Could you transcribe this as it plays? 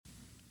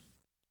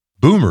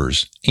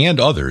Boomers and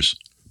others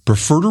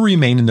prefer to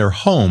remain in their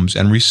homes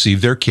and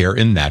receive their care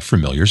in that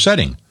familiar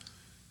setting.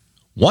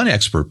 One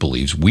expert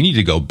believes we need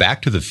to go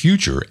back to the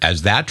future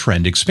as that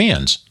trend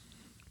expands.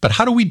 But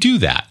how do we do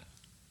that?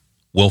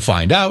 We'll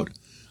find out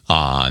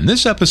on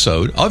this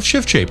episode of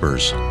Shift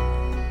Shapers.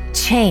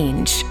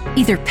 Change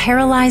either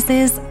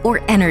paralyzes or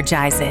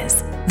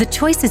energizes. The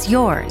choice is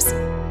yours.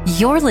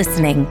 You're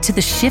listening to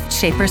the Shift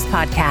Shapers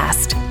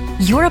podcast.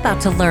 You're about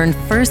to learn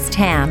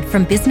firsthand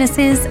from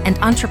businesses and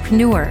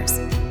entrepreneurs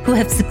who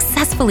have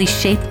successfully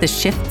shaped the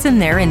shifts in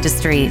their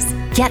industries.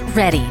 Get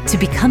ready to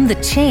become the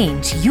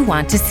change you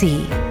want to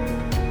see.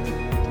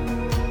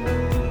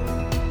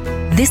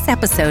 This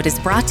episode is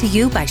brought to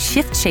you by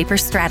Shift Shaper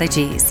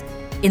Strategies.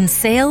 In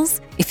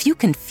sales, if you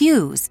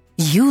confuse,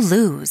 you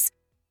lose.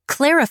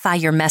 Clarify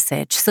your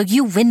message so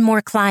you win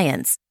more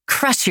clients,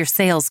 crush your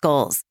sales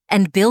goals,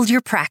 and build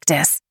your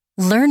practice.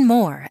 Learn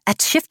more at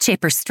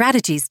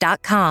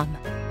shiftshaperstrategies.com.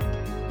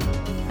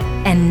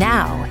 And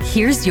now,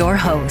 here's your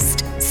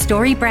host,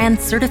 StoryBrand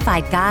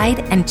Certified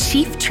Guide and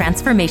Chief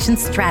Transformation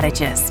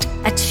Strategist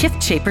at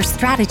Shift Shaper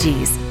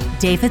Strategies,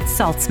 David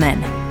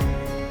Saltzman.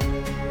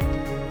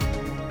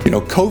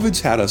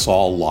 COVID's had us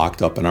all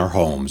locked up in our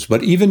homes,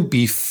 but even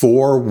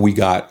before we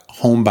got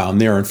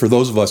homebound there, and for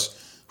those of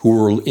us who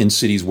were in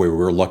cities where we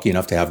were lucky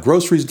enough to have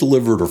groceries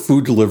delivered or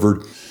food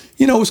delivered,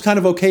 it was kind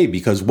of okay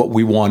because what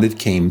we wanted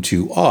came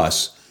to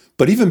us.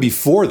 But even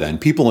before then,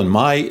 people in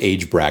my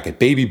age bracket,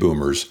 baby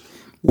boomers,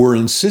 were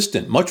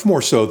insistent, much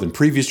more so than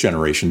previous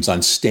generations,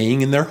 on staying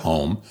in their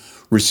home,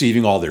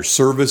 receiving all their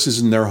services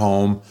in their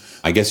home.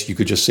 I guess you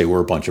could just say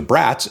we're a bunch of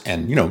brats,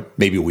 and,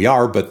 maybe we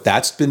are, but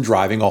that's been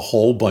driving a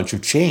whole bunch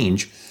of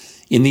change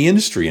in the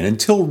industry. And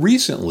until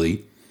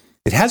recently,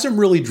 it hasn't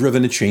really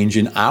driven a change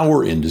in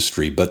our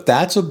industry, but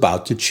that's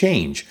about to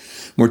change.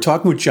 We're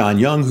talking with John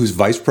Young, who's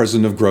Vice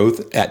President of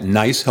Growth at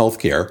Nice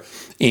Healthcare,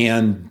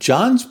 and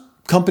John's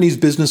company's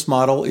business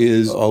model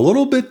is a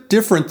little bit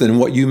different than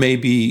what you may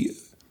be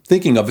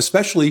thinking of,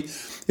 especially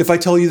if I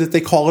tell you that they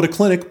call it a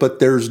clinic, but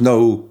there's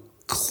no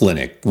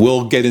clinic.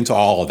 We'll get into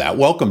all of that.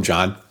 Welcome,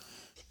 John.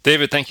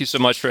 David, thank you so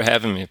much for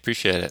having me.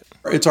 Appreciate it.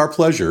 It's our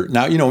pleasure.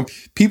 Now,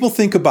 people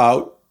think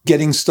about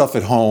getting stuff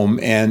at home,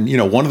 and,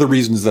 one of the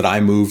reasons that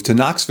I moved to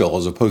Knoxville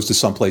as opposed to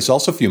someplace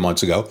else a few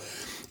months ago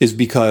is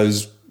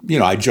because,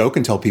 I joke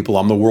and tell people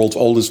I'm the world's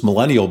oldest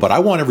millennial, but I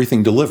want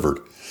everything delivered.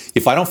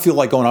 If I don't feel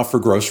like going out for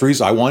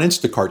groceries, I want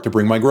Instacart to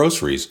bring my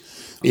groceries.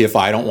 If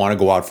I don't want to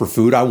go out for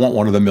food, I want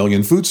one of the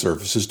million food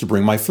services to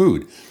bring my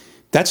food.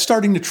 That's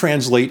starting to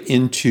translate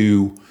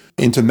into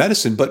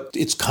medicine, but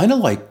it's kind of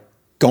like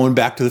going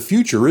back to the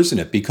future, isn't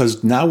it?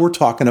 Because now we're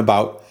talking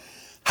about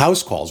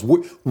house calls.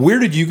 Where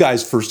did you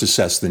guys first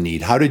assess the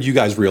need? How did you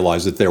guys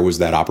realize that there was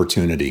that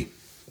opportunity?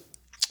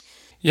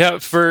 Yeah,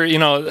 for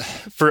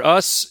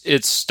us,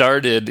 it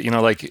started,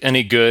 like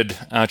any good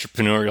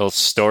entrepreneurial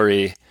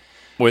story,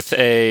 with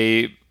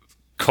a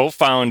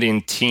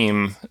co-founding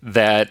team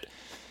that,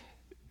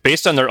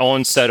 based on their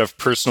own set of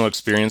personal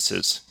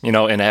experiences, in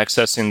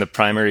accessing the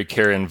primary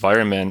care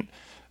environment,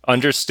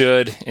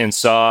 understood and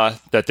saw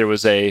that there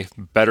was a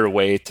better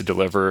way to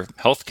deliver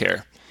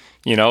healthcare.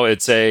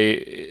 It's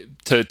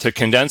to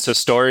condense a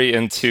story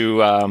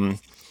into, an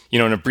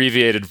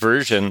abbreviated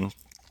version.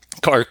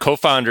 Our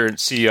co-founder and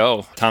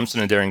CEO, Thompson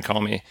and Darren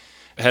Comey,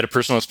 had a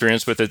personal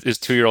experience with his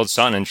 2-year-old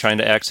son and trying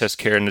to access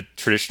care in a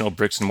traditional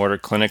bricks and mortar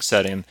clinic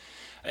setting.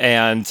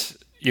 And,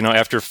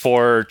 after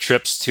 4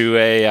 trips to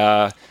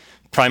a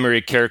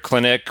primary care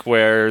clinic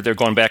where they're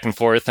going back and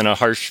forth in a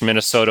harsh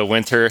Minnesota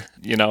winter,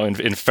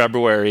 in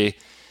February,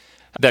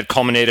 that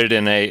culminated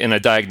in a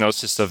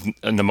diagnosis of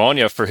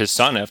pneumonia for his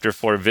son after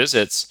 4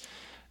 visits.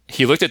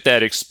 He looked at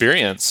that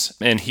experience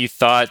and he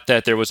thought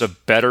that there was a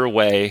better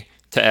way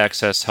to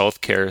access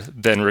healthcare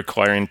than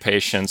requiring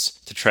patients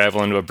to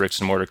travel into a bricks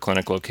and mortar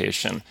clinic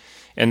location.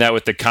 And that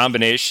with the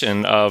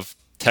combination of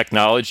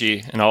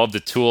technology and all of the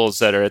tools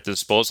that are at the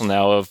disposal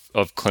now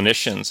of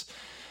clinicians,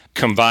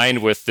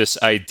 combined with this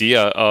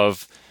idea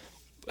of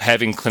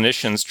having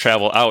clinicians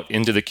travel out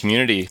into the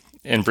community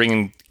and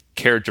bringing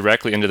care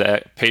directly into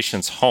the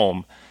patient's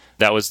home,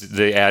 that was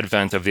the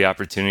advent of the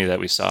opportunity that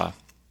we saw.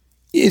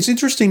 It's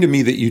interesting to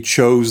me that you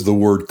chose the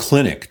word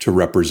clinic to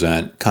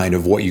represent kind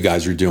of what you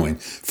guys are doing.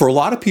 For a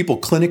lot of people,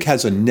 clinic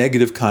has a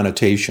negative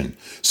connotation.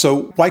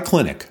 So why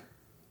clinic?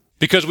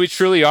 Because we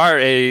truly are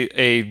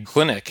a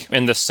clinic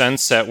in the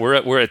sense that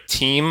we're a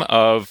team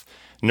of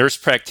nurse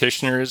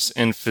practitioners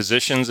and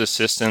physician's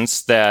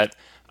assistants that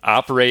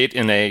operate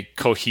in a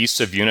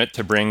cohesive unit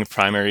to bring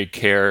primary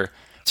care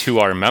to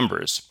our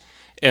members.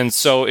 And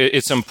so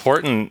it's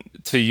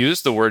important to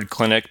use the word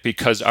clinic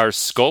because our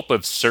scope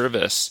of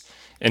service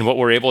and what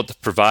we're able to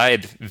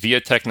provide via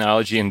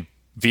technology and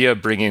via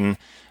bringing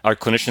our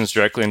clinicians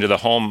directly into the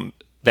home,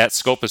 that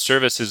scope of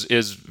service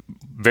is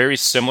very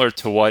similar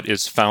to what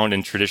is found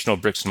in traditional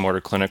bricks and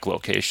mortar clinic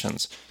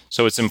locations.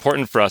 So it's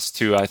important for us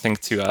to, I think,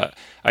 to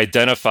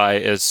identify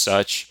as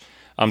such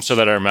so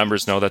that our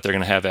members know that they're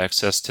going to have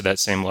access to that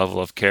same level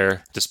of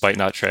care despite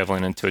not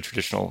traveling into a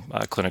traditional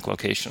clinic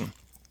location.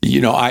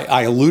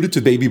 I alluded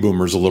to baby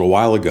boomers a little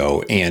while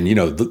ago, and,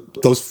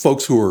 those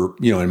folks who are,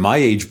 in my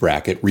age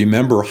bracket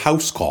remember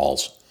house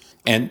calls.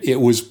 And it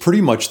was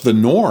pretty much the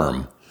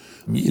norm,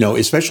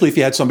 especially if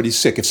you had somebody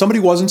sick. If somebody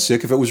wasn't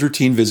sick, if it was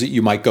routine visit,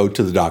 you might go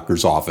to the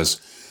doctor's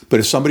office. But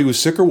if somebody was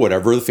sick or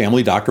whatever, the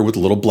family doctor with a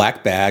little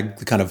black bag,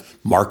 the kind of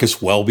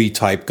Marcus Welby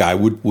type guy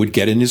would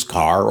get in his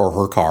car or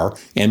her car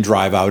and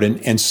drive out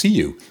and see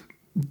you.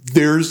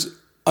 There's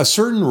a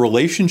certain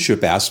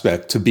relationship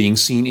aspect to being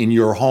seen in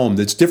your home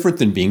that's different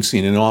than being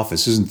seen in an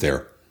office, isn't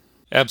there?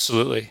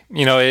 Absolutely.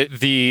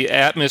 The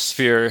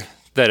atmosphere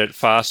that it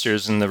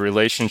fosters and the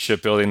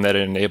relationship building that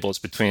it enables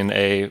between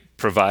a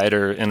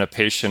provider and a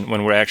patient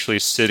when we're actually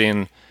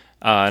sitting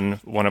on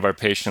one of our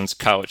patients'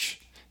 couch,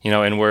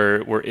 and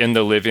we're in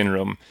the living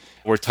room,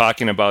 we're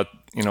talking about,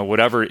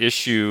 whatever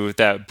issue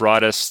that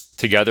brought us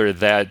together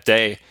that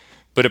day,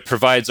 but it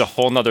provides a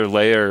whole nother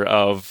layer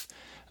of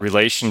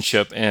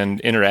relationship and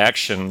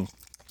interaction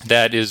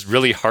that is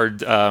really hard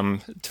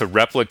to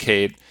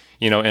replicate,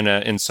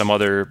 in some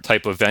other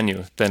type of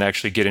venue than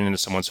actually getting into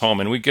someone's home.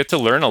 And we get to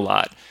learn a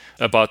lot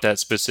about that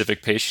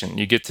specific patient.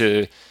 You get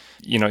to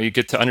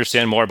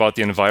understand more about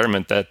the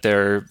environment that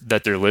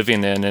they're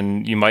living in,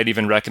 and you might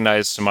even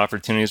recognize some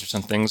opportunities or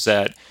some things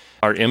that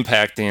are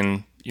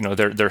impacting,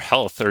 their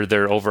health or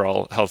their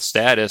overall health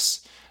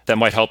status that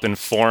might help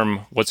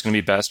inform what's going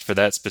to be best for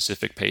that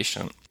specific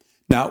patient.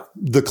 Now,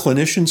 the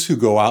clinicians who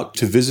go out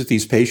to visit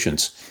these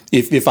patients,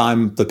 if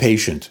I'm the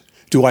patient,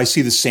 do I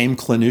see the same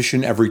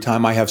clinician every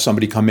time I have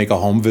somebody come make a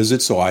home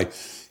visit so I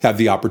have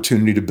the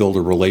opportunity to build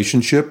a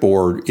relationship,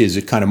 or is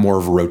it kind of more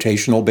of a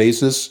rotational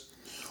basis?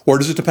 Or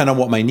does it depend on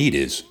what my need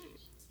is?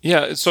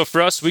 Yeah, so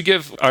for us, we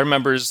give our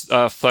members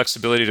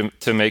flexibility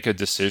to make a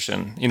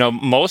decision.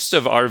 Most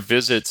of our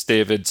visits,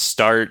 David,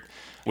 start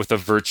with a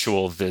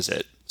virtual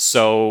visit.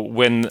 So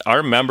when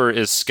our member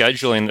is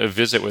scheduling a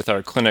visit with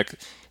our clinic,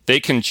 they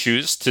can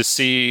choose to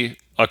see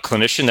a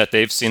clinician that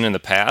they've seen in the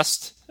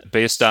past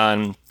based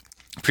on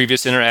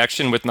previous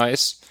interaction with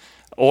NICE.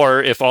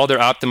 Or if all they're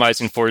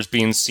optimizing for is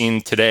being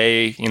seen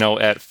today,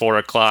 at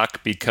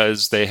 4:00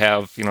 because they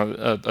have,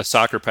 a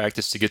soccer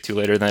practice to get to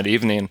later that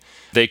evening,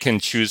 they can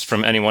choose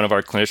from any one of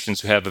our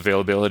clinicians who have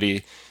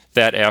availability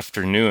that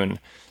afternoon.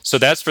 So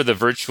that's for the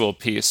virtual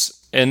piece.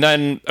 And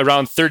then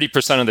around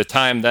 30% of the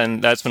time, then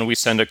that's when we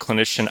send a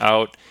clinician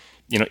out,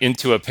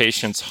 into a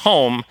patient's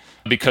home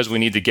because we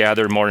need to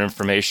gather more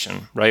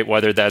information, right?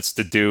 Whether that's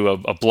to do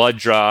a blood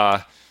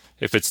draw,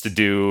 if it's to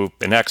do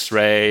an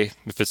x-ray,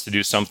 if it's to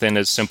do something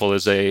as simple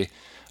as a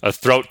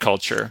throat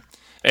culture.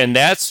 And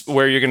that's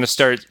where you're going to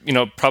start,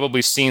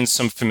 probably seeing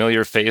some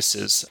familiar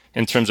faces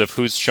in terms of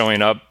who's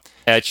showing up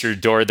at your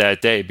door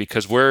that day,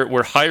 because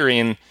we're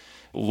hiring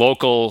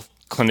local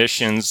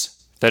clinicians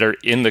that are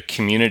in the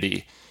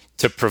community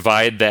to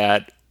provide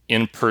that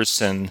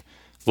in-person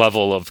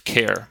level of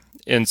care.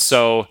 And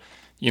so,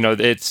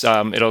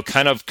 it'll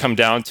kind of come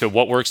down to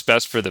what works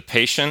best for the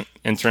patient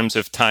in terms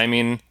of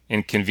timing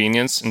and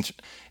convenience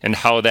and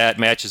how that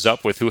matches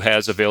up with who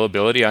has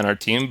availability on our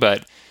team.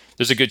 But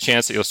there's a good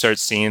chance that you'll start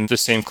seeing the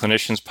same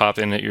clinicians pop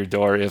in at your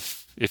door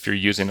if you're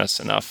using us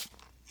enough.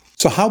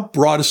 So how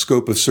broad a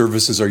scope of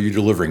services are you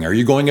delivering? Are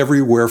you going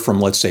everywhere from,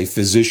 let's say,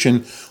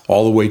 physician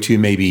all the way to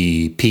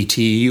maybe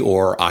PT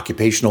or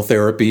occupational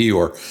therapy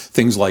or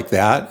things like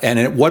that? And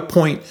at what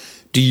point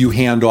do you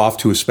hand off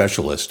to a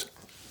specialist?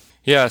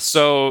 Yeah,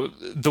 so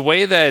the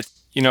way that,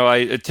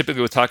 I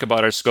typically would talk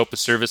about our scope of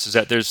service is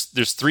that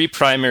there's three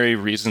primary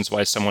reasons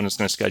why someone is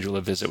going to schedule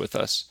a visit with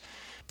us.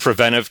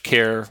 Preventive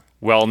care,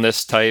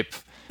 wellness type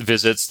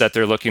visits that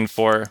they're looking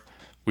for.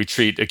 We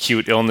treat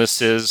acute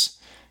illnesses.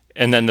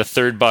 And then the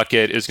third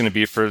bucket is going to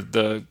be for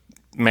the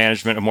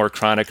management of more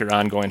chronic or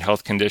ongoing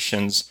health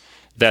conditions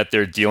that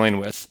they're dealing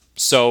with.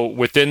 So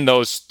within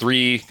those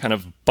three kind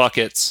of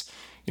buckets,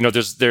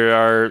 there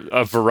are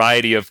a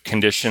variety of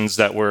conditions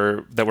that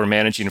we're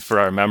managing for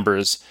our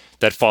members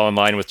that fall in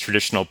line with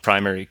traditional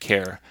primary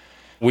care.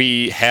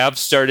 We have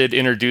started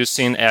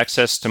introducing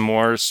access to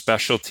more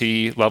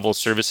specialty level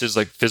services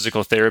like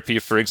physical therapy,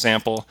 for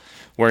example,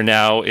 where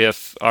now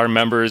if our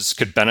members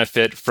could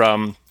benefit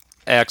from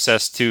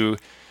access to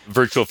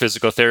virtual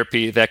physical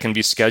therapy, that can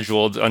be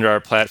scheduled under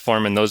our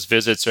platform, and those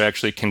visits are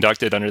actually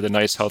conducted under the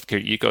NICE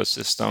healthcare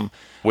ecosystem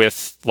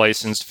with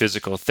licensed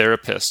physical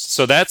therapists.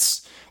 So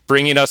that's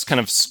bringing us kind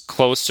of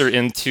closer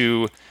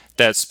into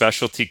that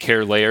specialty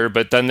care layer.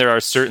 But then there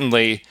are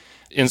certainly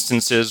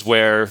instances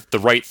where the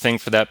right thing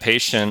for that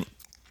patient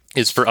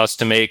is for us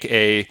to make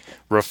a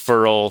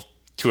referral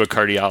to a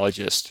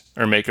cardiologist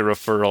or make a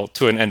referral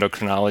to an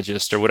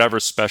endocrinologist or whatever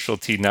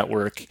specialty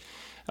network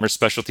or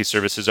specialty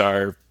services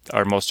are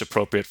most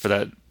appropriate for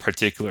that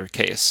particular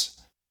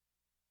case.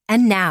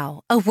 And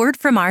now, a word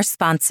from our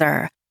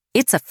sponsor.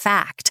 It's a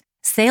fact.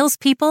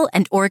 Salespeople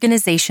and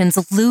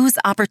organizations lose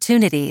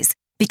opportunities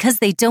because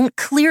they don't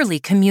clearly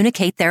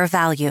communicate their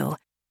value.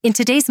 In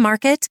today's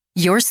market,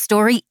 your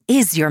story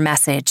is your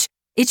message.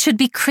 It should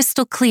be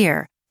crystal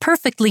clear,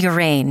 perfectly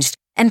arranged,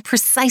 and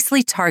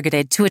precisely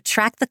targeted to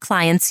attract the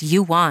clients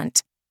you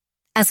want.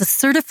 As a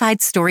certified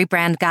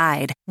StoryBrand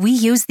guide, we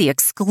use the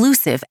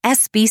exclusive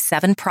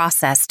SB7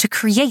 process to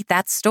create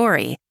that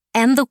story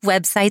and the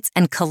websites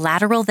and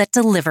collateral that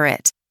deliver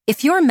it.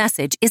 If your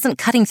message isn't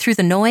cutting through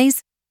the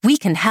noise, we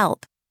can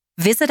help.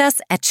 Visit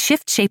us at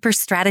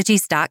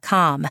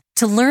shiftshaperstrategies.com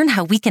to learn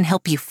how we can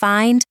help you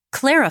find,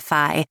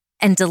 clarify,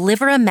 and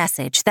deliver a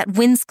message that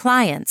wins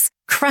clients,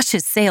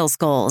 crushes sales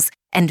goals,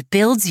 and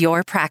builds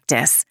your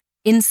practice.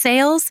 In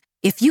sales,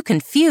 if you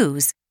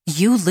confuse,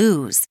 you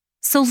lose.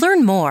 So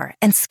learn more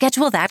and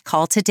schedule that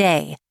call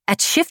today at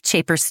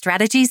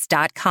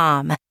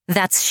shiftshaperstrategies.com.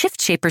 That's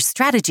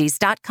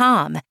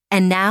shiftshaperstrategies.com.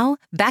 And now,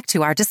 back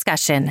to our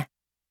discussion.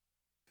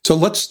 So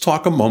let's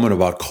talk a moment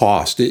about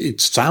cost. It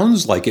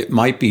sounds like it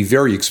might be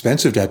very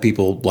expensive to have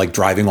people like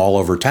driving all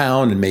over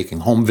town and making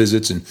home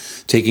visits and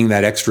taking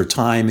that extra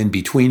time in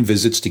between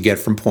visits to get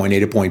from point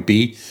A to point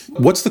B.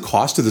 What's the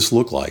cost of this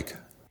look like?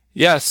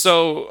 Yeah,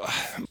 so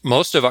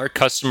most of our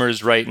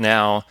customers right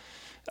now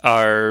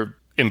are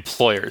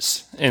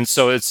employers. And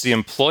so it's the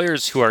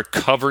employers who are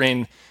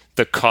covering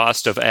the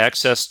cost of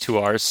access to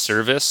our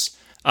service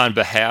on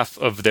behalf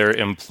of their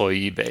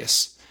employee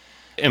base.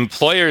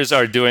 Employers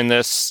are doing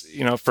this,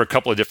 for a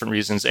couple of different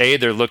reasons. A,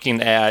 they're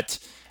looking at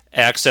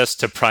access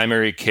to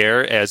primary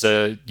care as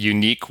a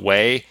unique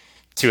way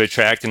to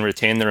attract and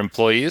retain their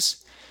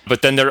employees.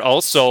 But then they're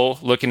also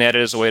looking at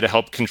it as a way to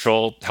help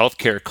control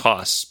healthcare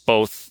costs,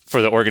 both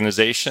for the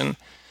organization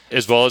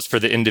as well as for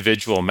the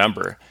individual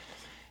member.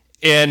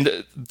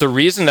 And the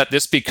reason that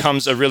this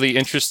becomes a really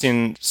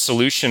interesting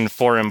solution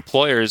for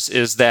employers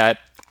is that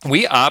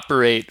we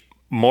operate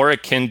more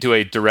akin to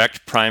a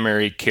direct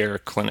primary care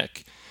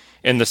clinic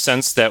in the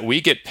sense that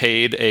we get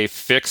paid a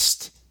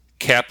fixed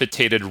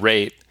capitated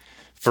rate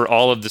for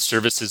all of the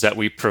services that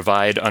we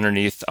provide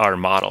underneath our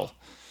model.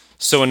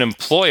 So an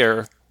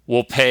employer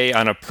will pay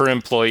on a per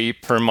employee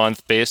per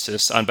month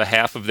basis on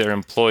behalf of their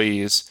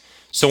employees.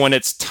 So when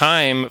it's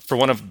time for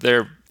one of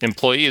their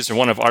employees or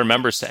one of our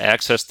members to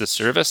access the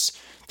service,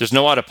 there's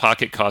no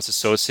out-of-pocket costs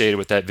associated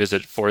with that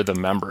visit for the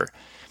member.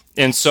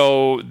 And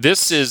so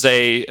this is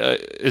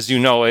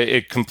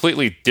a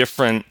completely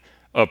different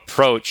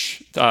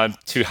approach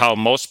to how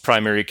most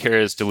primary care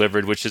is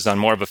delivered, which is on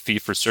more of a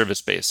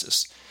fee-for-service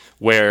basis,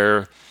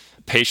 where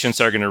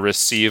patients are going to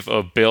receive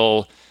a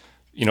bill,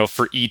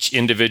 for each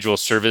individual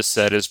service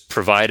that is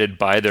provided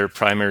by their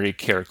primary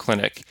care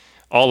clinic.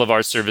 All of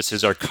our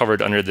services are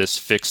covered under this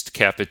fixed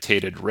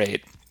capitated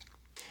rate.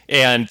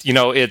 And,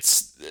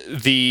 it's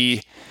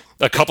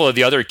a couple of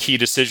the other key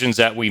decisions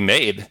that we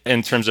made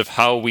in terms of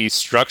how we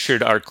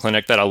structured our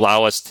clinic that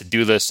allow us to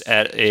do this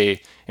at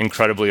a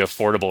incredibly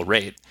affordable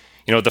rate.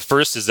 The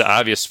first is the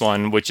obvious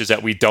one, which is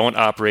that we don't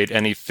operate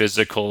any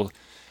physical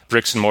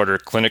bricks and mortar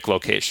clinic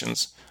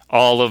locations.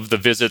 All of the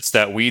visits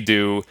that we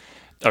do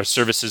are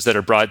services that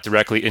are brought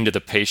directly into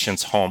the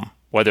patient's home,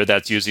 whether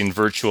that's using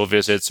virtual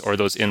visits or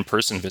those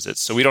in-person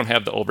visits. So we don't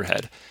have the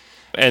overhead.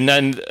 And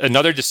then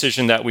another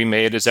decision that we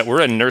made is that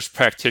we're a nurse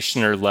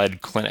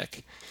practitioner-led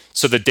clinic.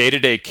 So the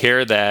day-to-day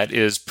care that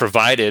is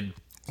provided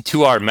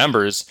to our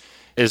members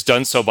is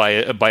done so by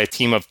a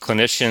team of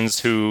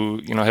clinicians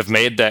who, have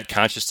made that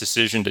conscious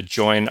decision to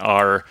join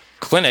our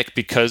clinic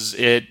because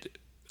it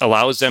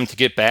allows them to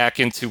get back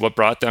into what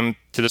brought them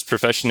to this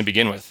profession to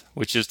begin with,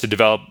 which is to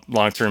develop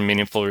long-term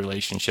meaningful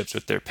relationships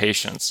with their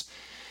patients.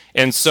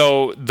 And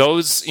so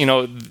those,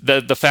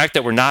 the fact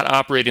that we're not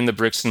operating the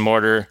bricks and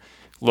mortar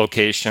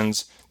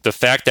locations, the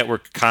fact that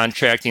we're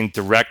contracting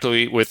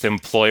directly with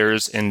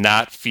employers and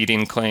not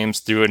feeding claims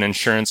through an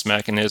insurance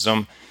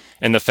mechanism,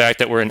 and the fact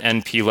that we're an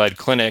NP-led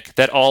clinic,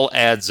 that all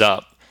adds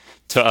up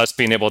to us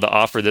being able to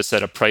offer this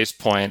at a price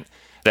point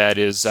that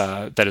is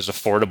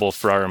affordable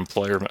for our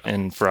employer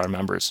and for our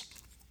members.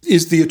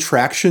 Is the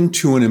attraction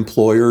to an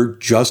employer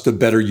just a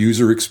better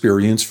user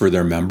experience for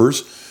their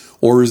members,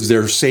 or is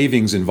there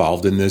savings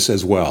involved in this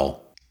as well?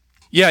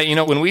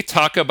 Yeah, when we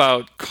talk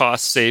about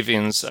cost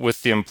savings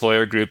with the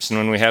employer groups and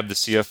when we have the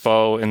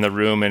CFO in the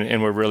room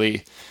and we're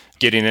really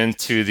getting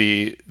into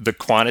the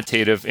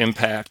quantitative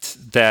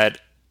impact that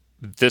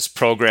this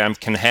program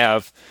can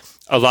have,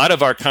 a lot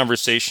of our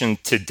conversation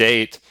to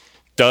date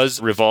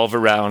does revolve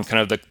around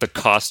kind of the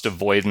cost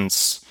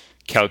avoidance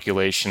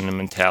calculation and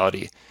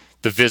mentality.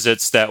 The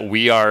visits that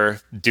we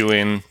are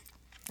doing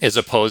as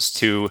opposed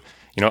to,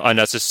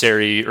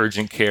 unnecessary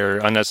urgent care,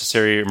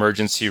 unnecessary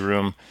emergency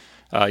room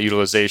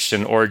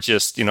utilization, or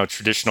just,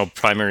 traditional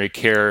primary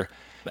care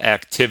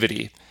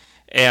activity.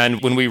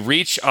 And when we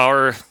reach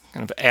our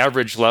kind of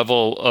average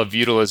level of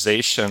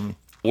utilization,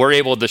 we're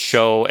able to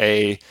show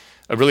a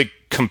really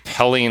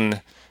compelling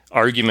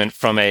argument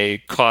from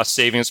a cost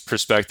savings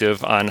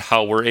perspective on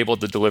how we're able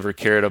to deliver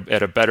care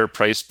at a better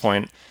price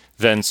point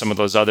than some of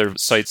those other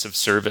sites of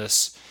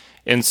service.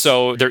 And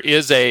so there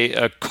is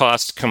a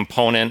cost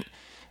component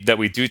that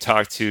we do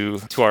talk to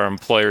our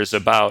employers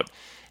about.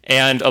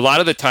 And a lot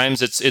of the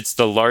times it's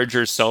the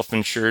larger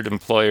self-insured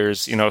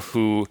employers,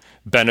 who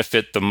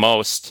benefit the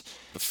most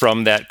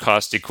from that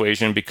cost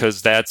equation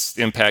because that's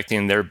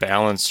impacting their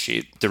balance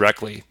sheet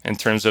directly in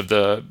terms of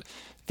the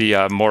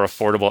the more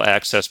affordable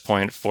access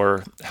point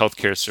for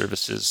healthcare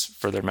services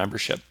for their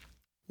membership.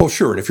 Well,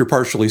 sure. And if you're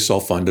partially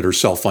self-funded or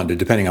self-funded,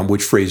 depending on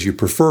which phrase you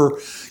prefer,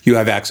 you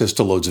have access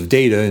to loads of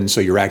data. And so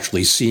you're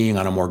actually seeing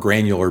on a more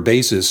granular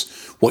basis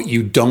what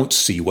you don't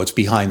see, what's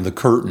behind the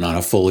curtain on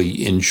a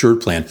fully insured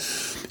plan.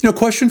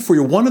 Question for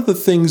you. One of the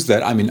things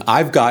that,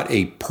 I've got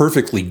a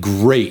perfectly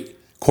great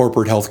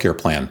corporate healthcare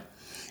plan,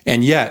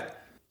 and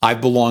yet I've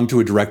belonged to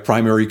a direct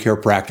primary care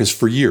practice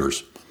for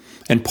years.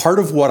 And part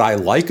of what I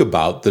like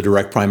about the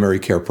direct primary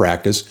care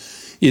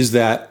practice is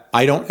that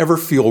I don't ever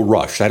feel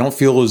rushed. I don't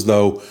feel as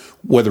though,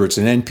 whether it's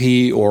an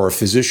NP or a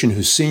physician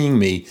who's seeing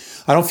me,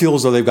 I don't feel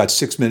as though they've got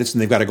 6 minutes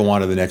and they've got to go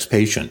on to the next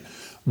patient.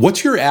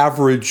 What's your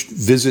average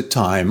visit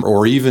time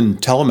or even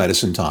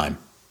telemedicine time?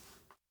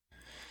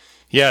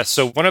 Yeah,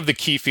 so one of the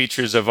key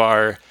features of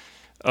our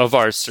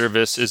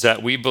service is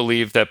that we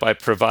believe that by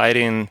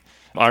providing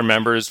our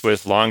members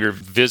with longer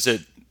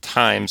visit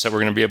times that we're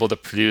going to be able to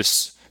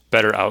produce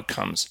better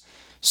outcomes.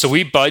 So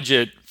we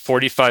budget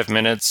 45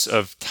 minutes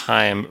of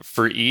time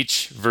for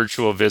each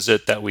virtual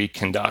visit that we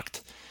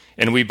conduct.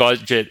 And we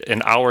budget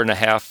an hour and a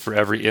half for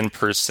every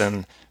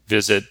in-person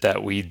visit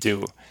that we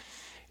do.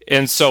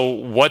 And so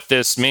what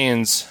this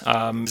means,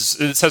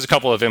 this has a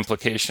couple of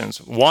implications.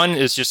 One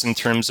is just in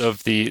terms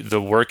of the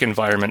work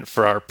environment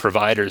for our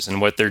providers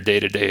and what their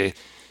day-to-day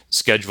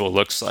schedule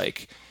looks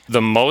like.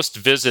 The most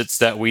visits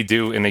that we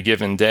do in a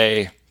given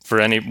day for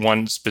any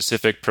one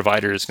specific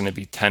provider is going to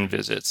be 10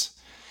 visits.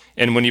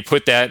 And when you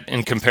put that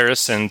in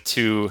comparison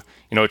to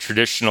a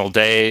traditional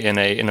day in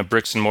a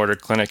bricks and mortar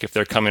clinic, if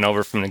they're coming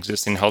over from an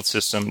existing health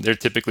system, they're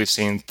typically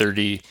seeing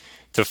 30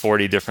 to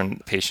 40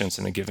 different patients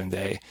in a given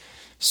day.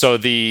 So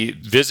the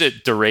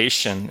visit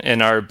duration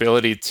and our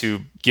ability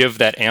to give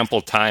that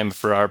ample time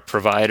for our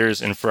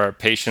providers and for our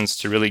patients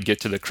to really get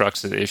to the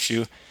crux of the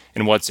issue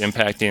and what's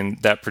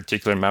impacting that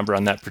particular member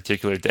on that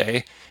particular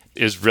day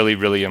is really,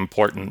 really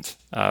important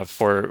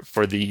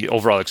for the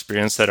overall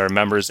experience that our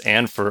members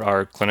and for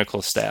our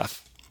clinical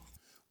staff.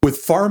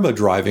 With pharma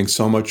driving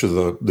so much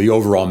of the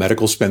overall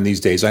medical spend these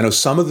days, I know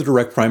some of the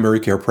direct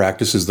primary care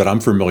practices that I'm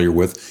familiar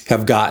with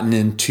have gotten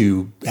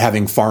into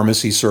having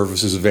pharmacy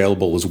services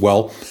available as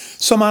well.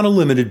 Some on a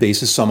limited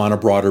basis, some on a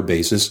broader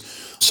basis.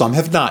 Some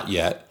have not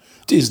yet.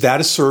 Is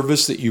that a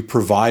service that you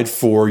provide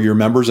for your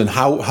members, and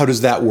how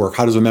does that work?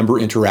 How does a member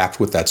interact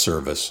with that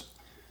service?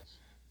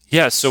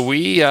 Yeah, so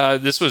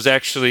this was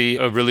actually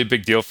a really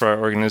big deal for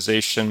our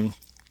organization.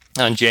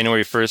 On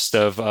January 1st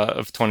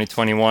of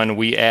 2021,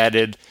 we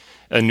added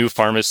a new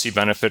pharmacy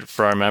benefit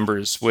for our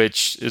members,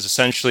 which is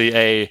essentially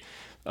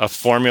a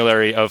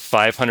formulary of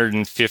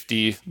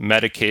 550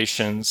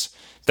 medications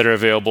that are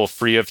available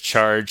free of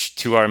charge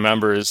to our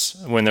members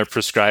when they're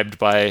prescribed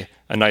by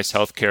a nice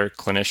healthcare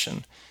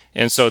clinician.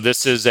 And so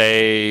this is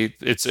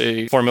it's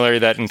a formulary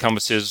that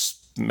encompasses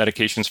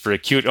medications for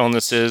acute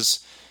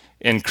illnesses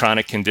and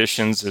chronic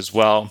conditions as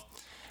well.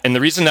 And the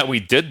reason that we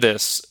did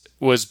this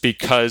was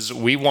because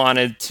we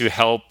wanted to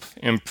help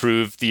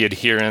improve the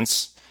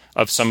adherence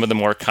of some of the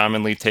more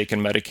commonly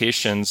taken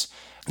medications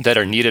that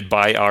are needed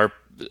by our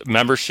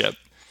membership.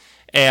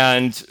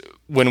 And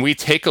when we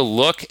take a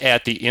look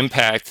at the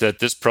impact that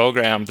this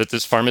program, that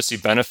this pharmacy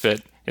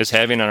benefit is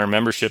having on our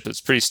membership,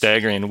 it's pretty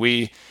staggering.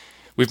 We've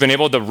been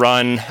able to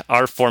run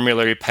our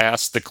formulary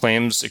past the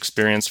claims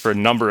experience for a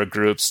number of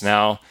groups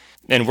now,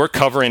 and we're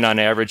covering on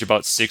average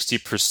about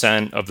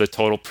 60% of the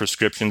total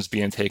prescriptions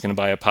being taken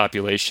by a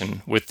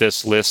population with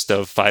this list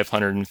of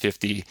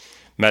 550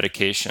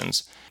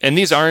 medications. And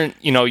these aren't,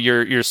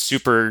 your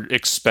super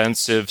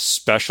expensive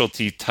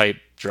specialty type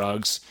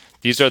drugs.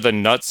 These are the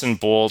nuts and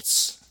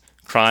bolts,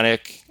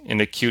 chronic and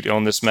acute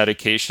illness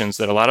medications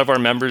that a lot of our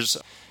members,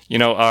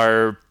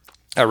 are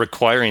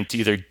requiring to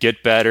either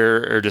get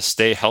better or to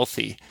stay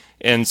healthy.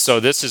 And so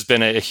this has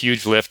been a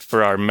huge lift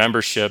for our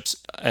memberships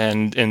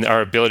and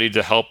our ability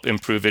to help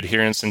improve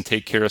adherence and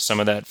take care of some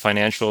of that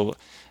financial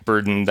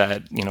burden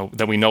that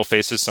we know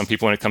faces some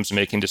people when it comes to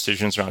making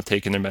decisions around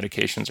taking their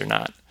medications or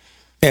not.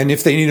 And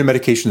if they need a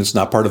medication that's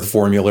not part of the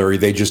formulary,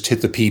 they just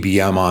hit the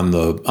PBM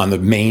on the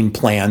main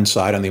plan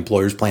side, on the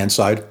employer's plan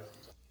side?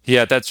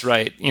 Yeah, that's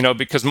right.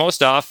 Because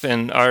most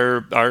often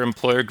our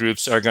employer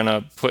groups are going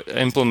to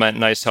implement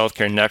Nice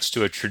Healthcare next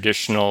to a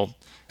traditional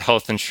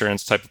health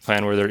insurance type of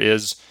plan where there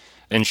is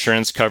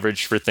insurance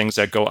coverage for things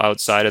that go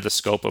outside of the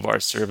scope of our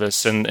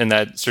service. And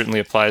that certainly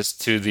applies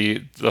to the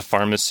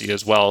pharmacy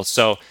as well.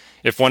 So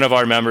if one of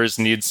our members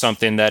needs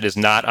something that is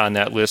not on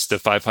that list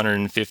of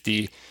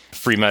 550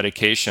 free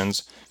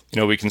medications,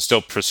 we can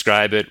still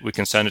prescribe it. We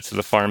can send it to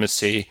the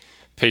pharmacy.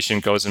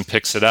 Patient goes and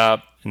picks it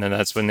up. And then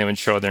that's when they would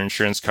show their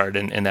insurance card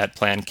and that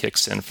plan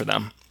kicks in for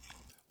them.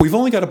 We've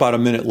only got about a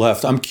minute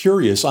left. I'm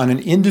curious, from an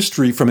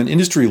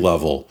industry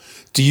level,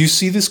 do you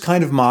see this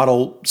kind of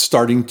model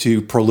starting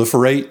to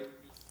proliferate?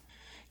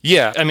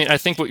 Yeah, I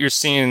think what you're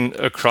seeing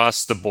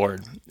across the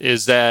board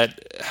is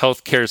that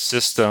healthcare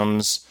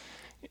systems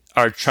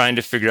are trying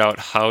to figure out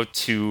how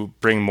to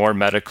bring more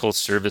medical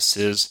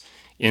services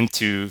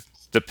into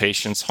the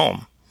patient's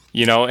home.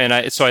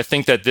 So I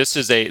think that this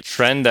is a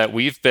trend that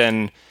we've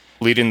been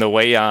leading the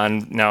way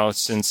on now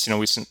since,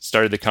 we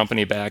started the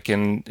company back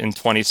in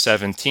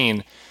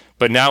 2017.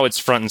 But now it's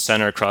front and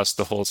center across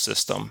the whole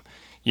system,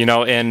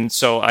 and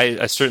so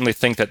I certainly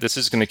think that this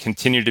is going to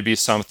continue to be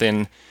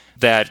something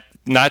that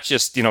not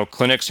just,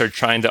 clinics are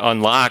trying to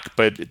unlock,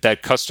 but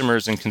that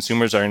customers and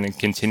consumers are going to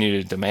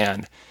continue to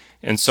demand.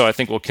 And so I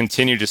think we'll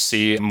continue to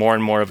see more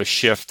and more of a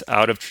shift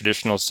out of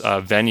traditional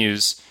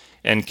venues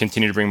and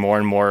continue to bring more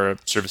and more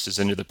services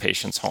into the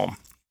patient's home.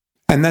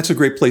 And that's a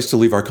great place to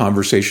leave our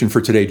conversation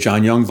for today.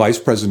 John Young, Vice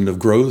President of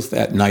Growth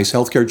at Nice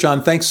Healthcare.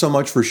 John, thanks so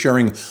much for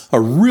sharing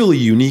a really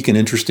unique and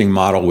interesting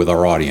model with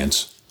our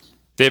audience.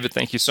 David,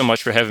 thank you so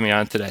much for having me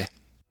on today.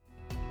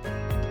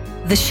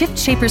 The Shift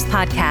Shapers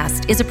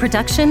podcast is a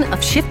production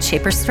of Shift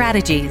Shaper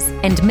Strategies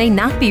and may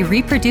not be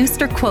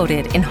reproduced or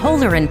quoted in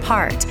whole or in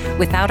part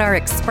without our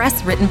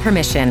express written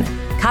permission.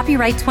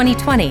 Copyright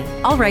 2020,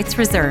 all rights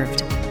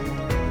reserved.